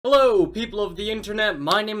Hello, people of the internet,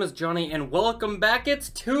 my name is Johnny, and welcome back. It's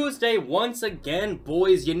Tuesday once again,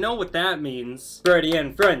 boys. You know what that means. Freddy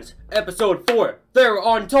and Friends, episode 4. They're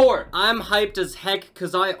on tour! I'm hyped as heck,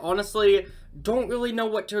 because I honestly don't really know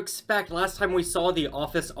what to expect. Last time we saw the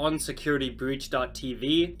office on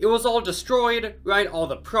securitybreach.tv, it was all destroyed, right? All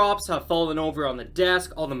the props have fallen over on the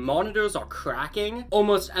desk, all the monitors are cracking,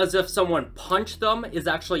 almost as if someone punched them, is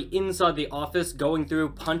actually inside the office, going through,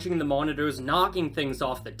 punching the monitors, knocking things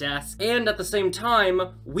off the desk, and at the same time,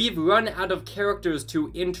 we've run out of characters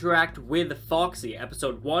to interact with Foxy.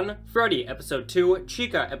 Episode 1, Freddy. Episode 2,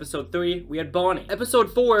 Chica. Episode 3, we had Bonnie.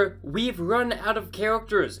 Episode 4, we've run out of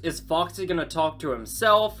characters. Is Foxy gonna talk to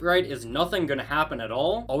himself, right? Is nothing gonna happen at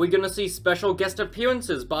all? Are we gonna see special guest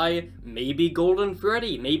appearances by maybe Golden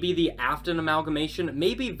Freddy, maybe the Afton amalgamation,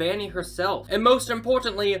 maybe Vanny herself? And most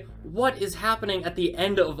importantly, what is happening at the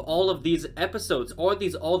end of all of these episodes? Are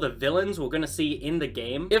these all the villains we're gonna see in the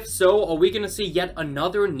game? If so, are we gonna see yet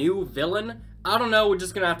another new villain? I don't know, we're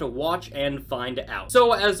just gonna have to watch and find out.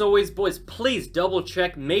 So, as always, boys, please double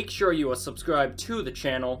check, make sure you are subscribed to the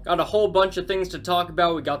channel. Got a whole bunch of things to talk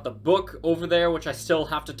about. We got the book over there, which I still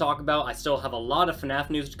have to talk about. I still have a lot of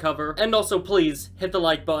FNaF news to cover. And also, please, hit the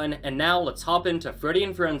like button. And now, let's hop into Freddy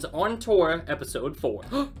and Friends on Tour, episode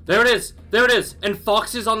 4. There it is! There it is! And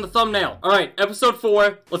Foxy's on the thumbnail. Alright, episode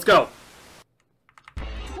 4, let's go.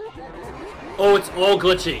 Oh, it's all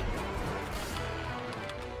glitchy.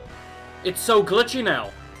 It's so glitchy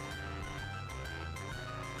now.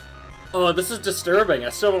 Oh, this is disturbing. I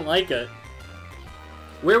still don't like it.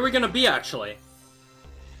 Where are we gonna be, actually?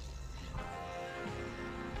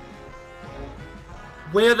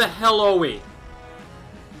 Where the hell are we?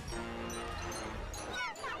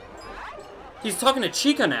 He's talking to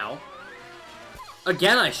Chica now.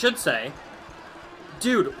 Again, I should say.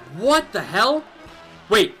 Dude, what the hell?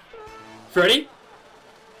 Wait. Freddy?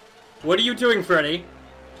 What are you doing, Freddy?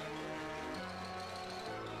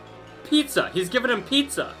 Pizza. He's giving him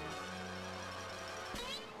pizza.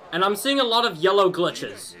 And I'm seeing a lot of yellow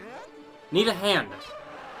glitches. Need a hand.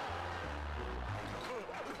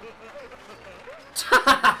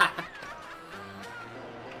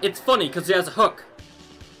 It's funny because he has a hook.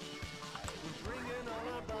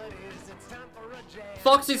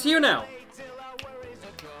 Foxy's here now.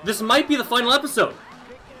 This might be the final episode.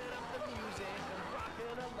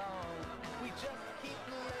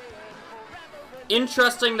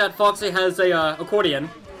 Interesting that Foxy has a accordion,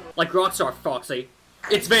 like Rockstar Foxy.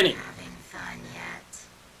 It's Vanny. Having fun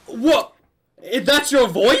yet? What? That's your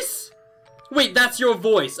voice? Wait, that's your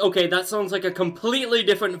voice. Okay, that sounds like a completely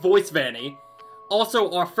different voice, Vanny.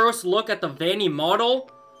 Also, our first look at the Vanny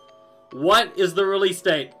model. What is the release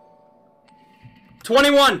date?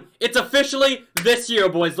 21! It's officially this year,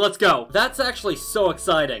 boys. Let's go. That's actually so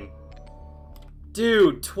exciting.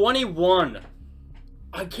 Dude, 21.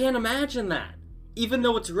 I can't imagine that. Even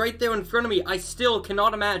though it's right there in front of me, I still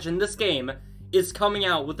cannot imagine this game is coming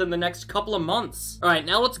out within the next couple of months. Alright,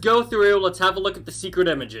 now let's go through, let's have a look at the secret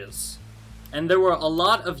images. And there were a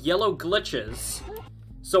lot of yellow glitches,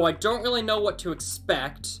 so I don't really know what to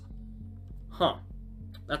expect. Huh.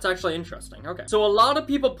 That's actually interesting. Okay. So a lot of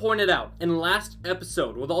people pointed out in last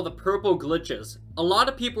episode with all the purple glitches, a lot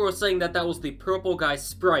of people were saying that that was the purple guy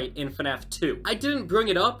sprite in FNaF 2. I didn't bring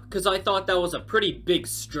it up because I thought that was a pretty big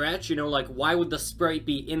stretch, you know, like why would the sprite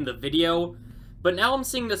be in the video? But now I'm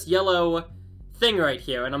seeing this yellow thing right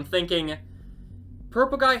here and I'm thinking,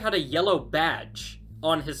 purple guy had a yellow badge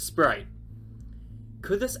on his sprite.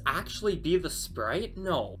 Could this actually be the sprite?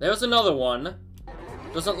 No. There's another one.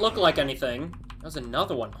 Doesn't look like anything. There's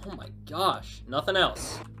another one. Oh my gosh. Nothing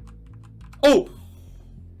else. Oh!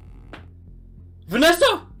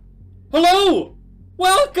 Vanessa! Hello!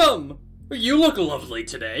 Welcome! You look lovely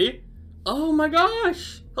today. Oh my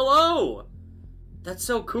gosh! Hello! That's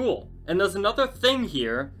so cool. And there's another thing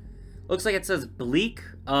here. Looks like it says bleak,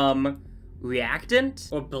 reactant?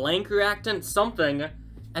 Or blank reactant, something.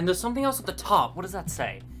 And there's something else at the top. What does that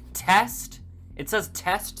say? Test? It says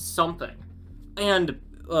test something. And,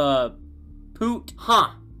 Poot.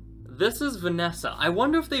 Huh. This is Vanessa. I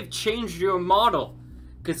wonder if they've changed your model.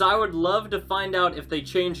 Because I would love to find out if they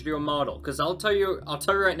changed your model. Because I'll tell you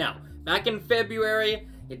right now. Back in February,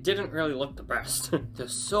 it didn't really look the best.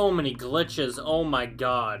 There's so many glitches. Oh my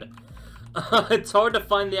god. It's hard to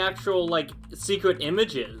find the actual, like, secret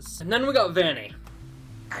images. And then we got Vanny.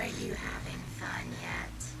 Are you having fun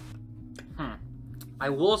yet? I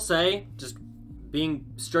will say, just being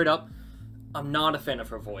straight up, I'm not a fan of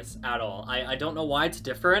her voice at all. I don't know why it's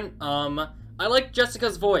different. I like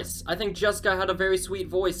Jessica's voice. I think Jessica had a very sweet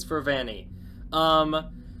voice for Vanny.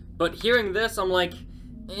 But hearing this, I'm like,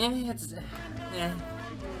 it's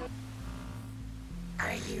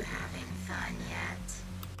Are you having fun yet?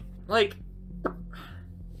 Like,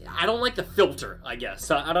 I don't like the filter, I guess.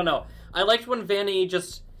 I don't know. I liked when VANNY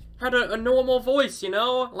just had a normal voice, you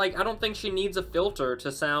know? Like, I don't think she needs a filter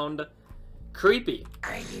to sound creepy.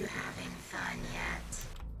 Are you having fun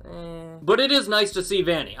yet? But it is nice to see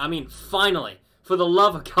VANNY. I mean, finally. For the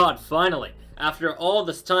love of God, finally. After all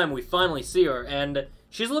this time, we finally see her, and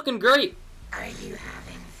she's looking great. Are you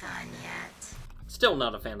having fun yet? Still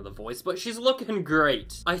not a fan of the voice, but she's looking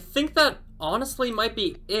great. I think that honestly might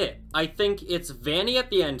be it. I think it's VANNY at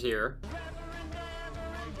the end here.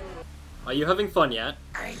 Are you having fun yet?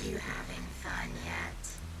 Are you having fun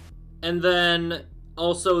yet? And then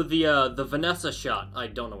also the VANESSA shot. I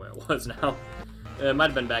don't know where it was now. It might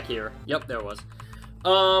have been back here. Yep, there it was.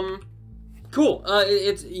 Cool.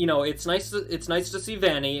 It's, you know, it's nice to see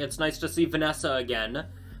VANNY. It's nice to see VANESSA again.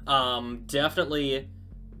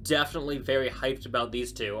 Definitely very hyped about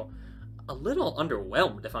these two. A little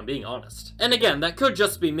underwhelmed, if I'm being honest. And again, that could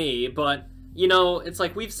just be me, but you know, it's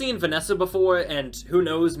like we've seen VANESSA before, and who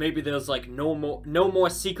knows, maybe there's like no more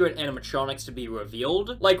secret animatronics to be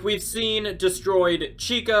revealed. Like we've seen destroyed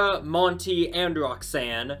Chica, Monty, and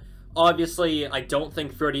Roxanne. Obviously, I don't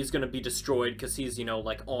think Freddy's gonna be destroyed because he's, you know,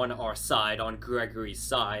 like on our side, on Gregory's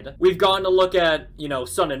side. We've gotten to look at, you know,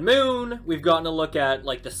 Sun and Moon. We've gotten to look at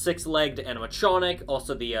like the six-legged animatronic,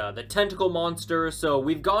 also the tentacle monster. So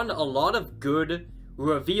we've gotten a lot of good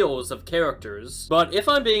reveals of characters. But if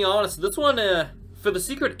I'm being honest, this one, for the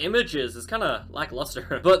secret images, is kind of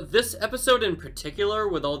lackluster. But this episode in particular,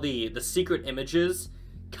 with all the secret images,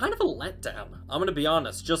 kind of a letdown. I'm gonna be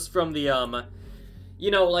honest, just from the, you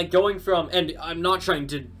know, like going from, and I'm not trying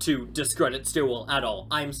to discredit Stillwell at all.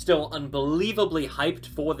 I'm still unbelievably hyped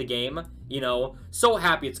for the game, you know, so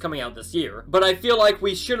happy it's coming out this year. But I feel like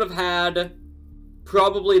we should have had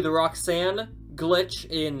probably the Roxanne glitch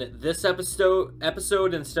in this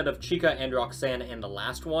episode instead of Chica and Roxanne in the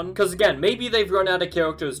last one. Because again, maybe they've run out of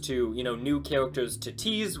characters to, you know, new characters to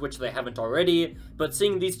tease, which they haven't already, but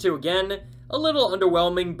seeing these two again, a little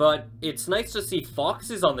underwhelming, but it's nice to see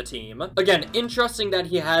Foxy's on the team. Again, interesting that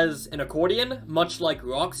he has an accordion, much like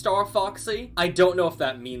Rockstar Foxy. I don't know if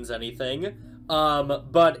that means anything,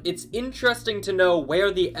 but it's interesting to know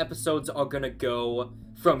where the episodes are gonna go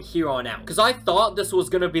from here on out. Because I thought this was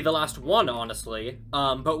gonna be the last one, honestly,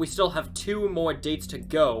 but we still have 2 more dates to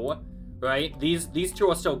go, right? These two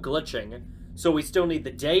are still glitching. So we still need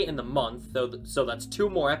the day and the month, so that's 2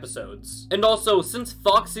 more episodes. And also, since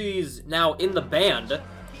Foxy's now in the band,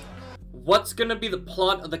 what's gonna be the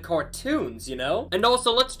plot of the cartoons, you know? And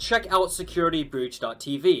also, let's check out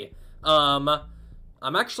securitybreach.tv.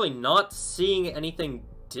 I'm actually not seeing anything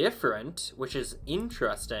different, which is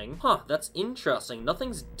interesting. Huh, that's interesting.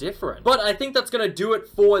 Nothing's different. But I think that's gonna do it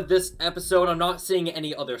for this episode. I'm not seeing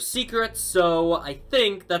any other secrets, so I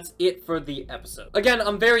think that's it for the episode. Again,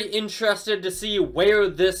 I'm very interested to see where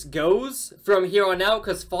this goes from here on out,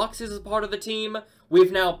 because Fox is a part of the team.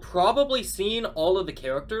 We've now probably seen all of the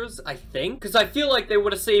characters, I think, because I feel like they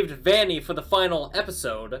would have saved VANNY for the final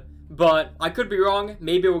episode. But I could be wrong.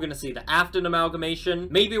 Maybe we're gonna see the Afton amalgamation.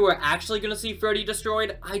 Maybe we're actually gonna see Freddy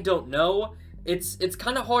destroyed. I don't know. It's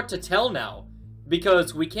kind of hard to tell now,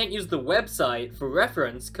 because we can't use the website for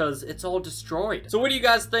reference because it's all destroyed. So what do you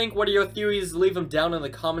guys think? What are your theories? Leave them down in the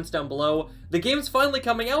comments down below. The game's finally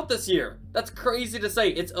coming out this year. That's crazy to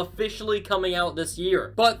say. It's officially coming out this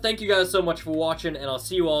year. But thank you guys so much for watching, and I'll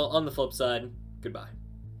see you all on the flip side. Goodbye.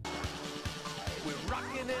 We're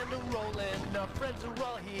rocking and rolling, our friends are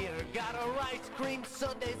all here. Got our ice cream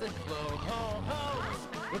sundaes and flow ho ho.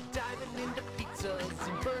 We're diving into